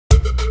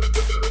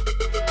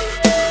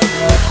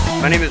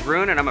My name is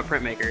Rune and I'm a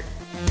printmaker.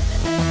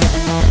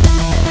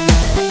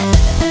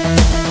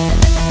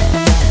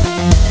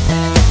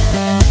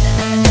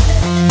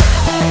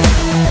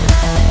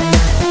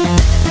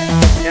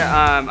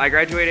 Yeah, I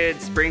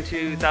graduated spring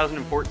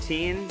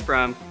 2014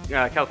 from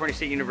California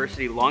State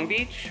University, Long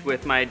Beach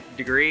with my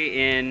degree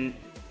in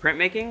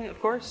printmaking,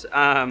 of course.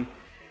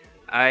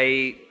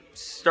 I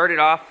started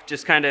off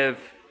just kind of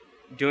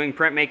doing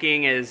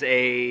printmaking as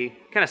a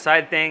kind of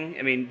side thing.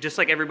 I mean, just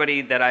like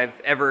everybody that I've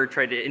ever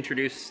tried to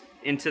introduce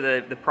into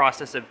the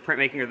process of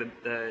printmaking or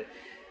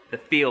the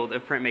field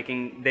of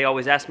printmaking, they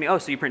always ask me, oh,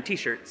 so you print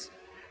t-shirts?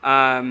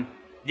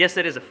 Yes,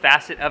 that is a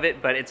facet of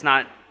it, but it's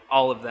not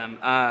all of them.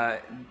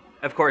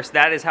 Of course,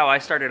 that is how I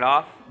started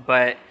off,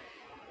 but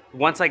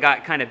once I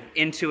got kind of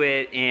into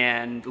it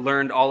and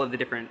learned all of the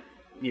different,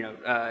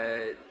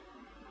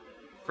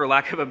 for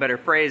lack of a better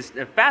phrase,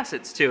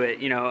 facets to it,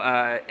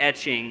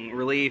 etching,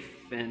 relief,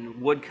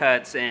 and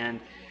woodcuts,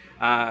 and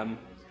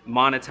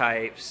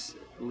monotypes,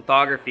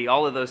 lithography,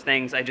 all of those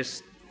things, I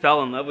just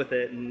fell in love with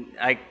it, and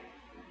I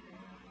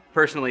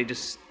personally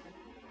just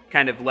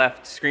kind of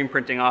left screen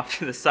printing off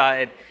to the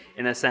side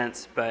in a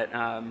sense, but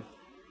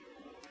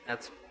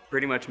that's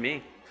pretty much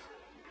me.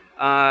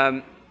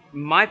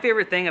 My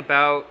favorite thing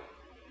about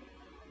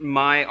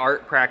my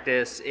art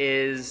practice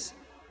is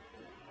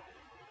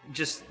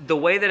just the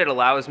way that it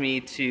allows me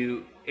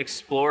to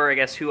explore, I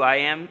guess, who I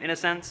am in a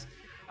sense.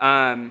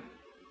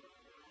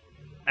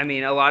 I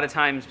mean, a lot of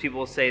times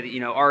people say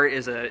that, art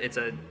is it's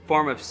a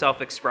form of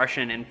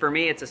self-expression, and for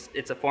me,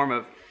 it's a form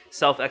of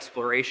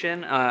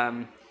self-exploration.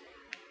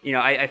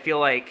 I feel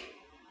like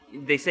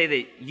they say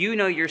that you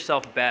know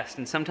yourself best,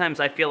 and sometimes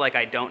I feel like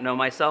I don't know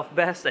myself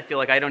best. I feel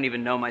like I don't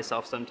even know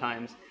myself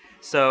sometimes.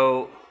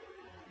 So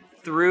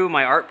through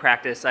my art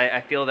practice,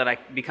 I feel that I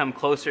become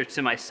closer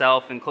to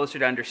myself and closer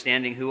to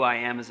understanding who I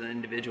am as an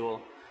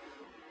individual.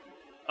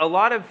 A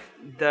lot of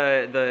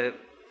the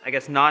I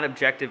guess,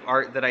 non-objective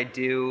art that I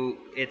do,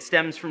 it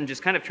stems from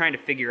just kind of trying to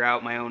figure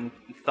out my own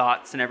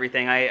thoughts and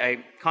everything.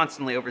 I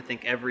constantly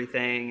overthink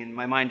everything, and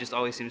my mind just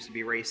always seems to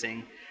be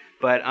racing.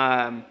 But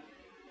a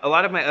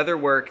lot of my other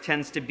work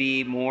tends to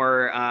be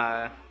more,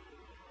 I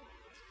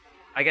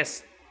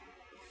guess,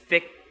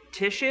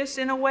 fictitious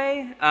in a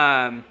way.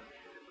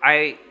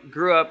 I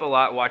grew up a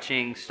lot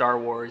watching Star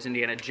Wars,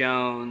 Indiana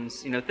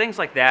Jones, things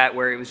like that,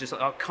 where it was just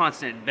a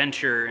constant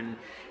adventure. And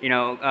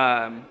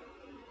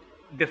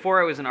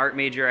before I was an art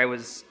major, I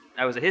was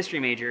a history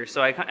major,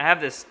 so I have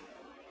this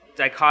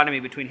dichotomy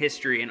between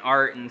history and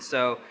art, and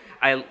so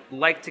I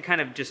like to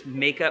kind of just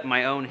make up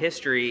my own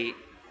history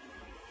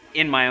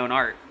in my own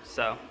art.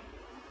 So,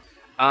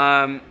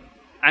 I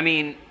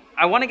mean,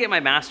 I want to get my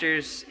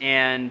master's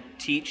and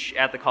teach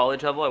at the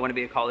college level. I want to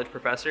be a college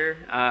professor.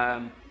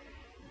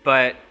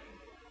 But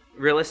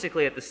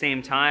realistically, at the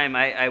same time,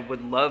 I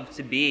would love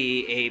to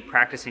be a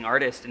practicing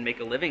artist and make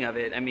a living of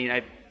it. I mean,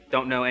 I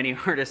don't know any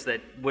artist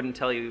that wouldn't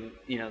tell you,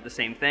 the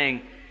same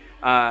thing.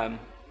 But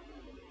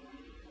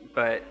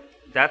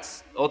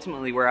that's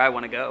ultimately where I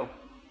want to go.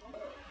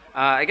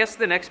 I guess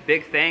the next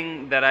big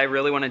thing that I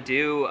really want to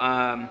do,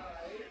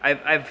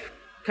 I've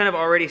kind of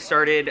already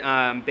started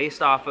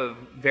based off of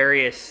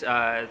various,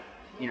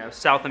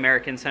 South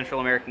American,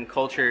 Central American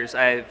cultures.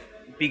 I've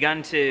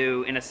begun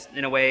to,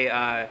 in a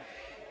way,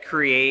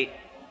 create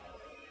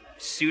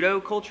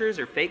pseudo-cultures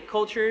or fake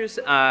cultures.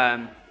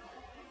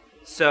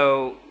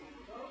 So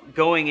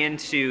going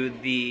into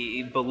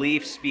the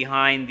beliefs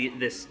behind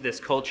this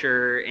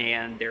culture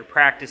and their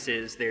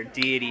practices, their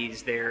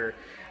deities, their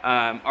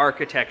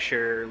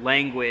architecture,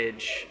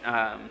 language,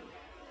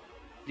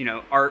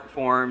 art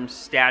forms,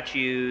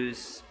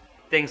 statues,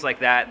 things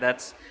like that.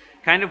 That's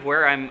kind of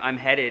where I'm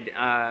headed.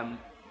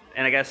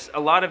 And I guess a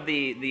lot of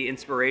the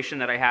inspiration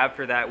that I have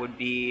for that would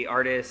be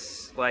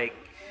artists like,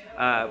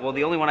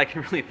 the only one I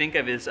can really think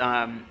of is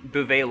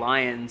Beauvais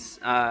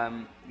Lyons.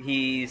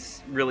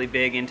 He's really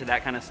big into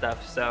that kind of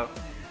stuff, so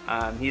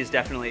he is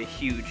definitely a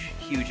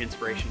huge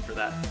inspiration for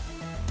that.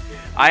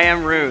 I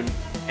am Rune,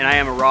 and I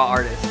am a raw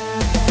artist.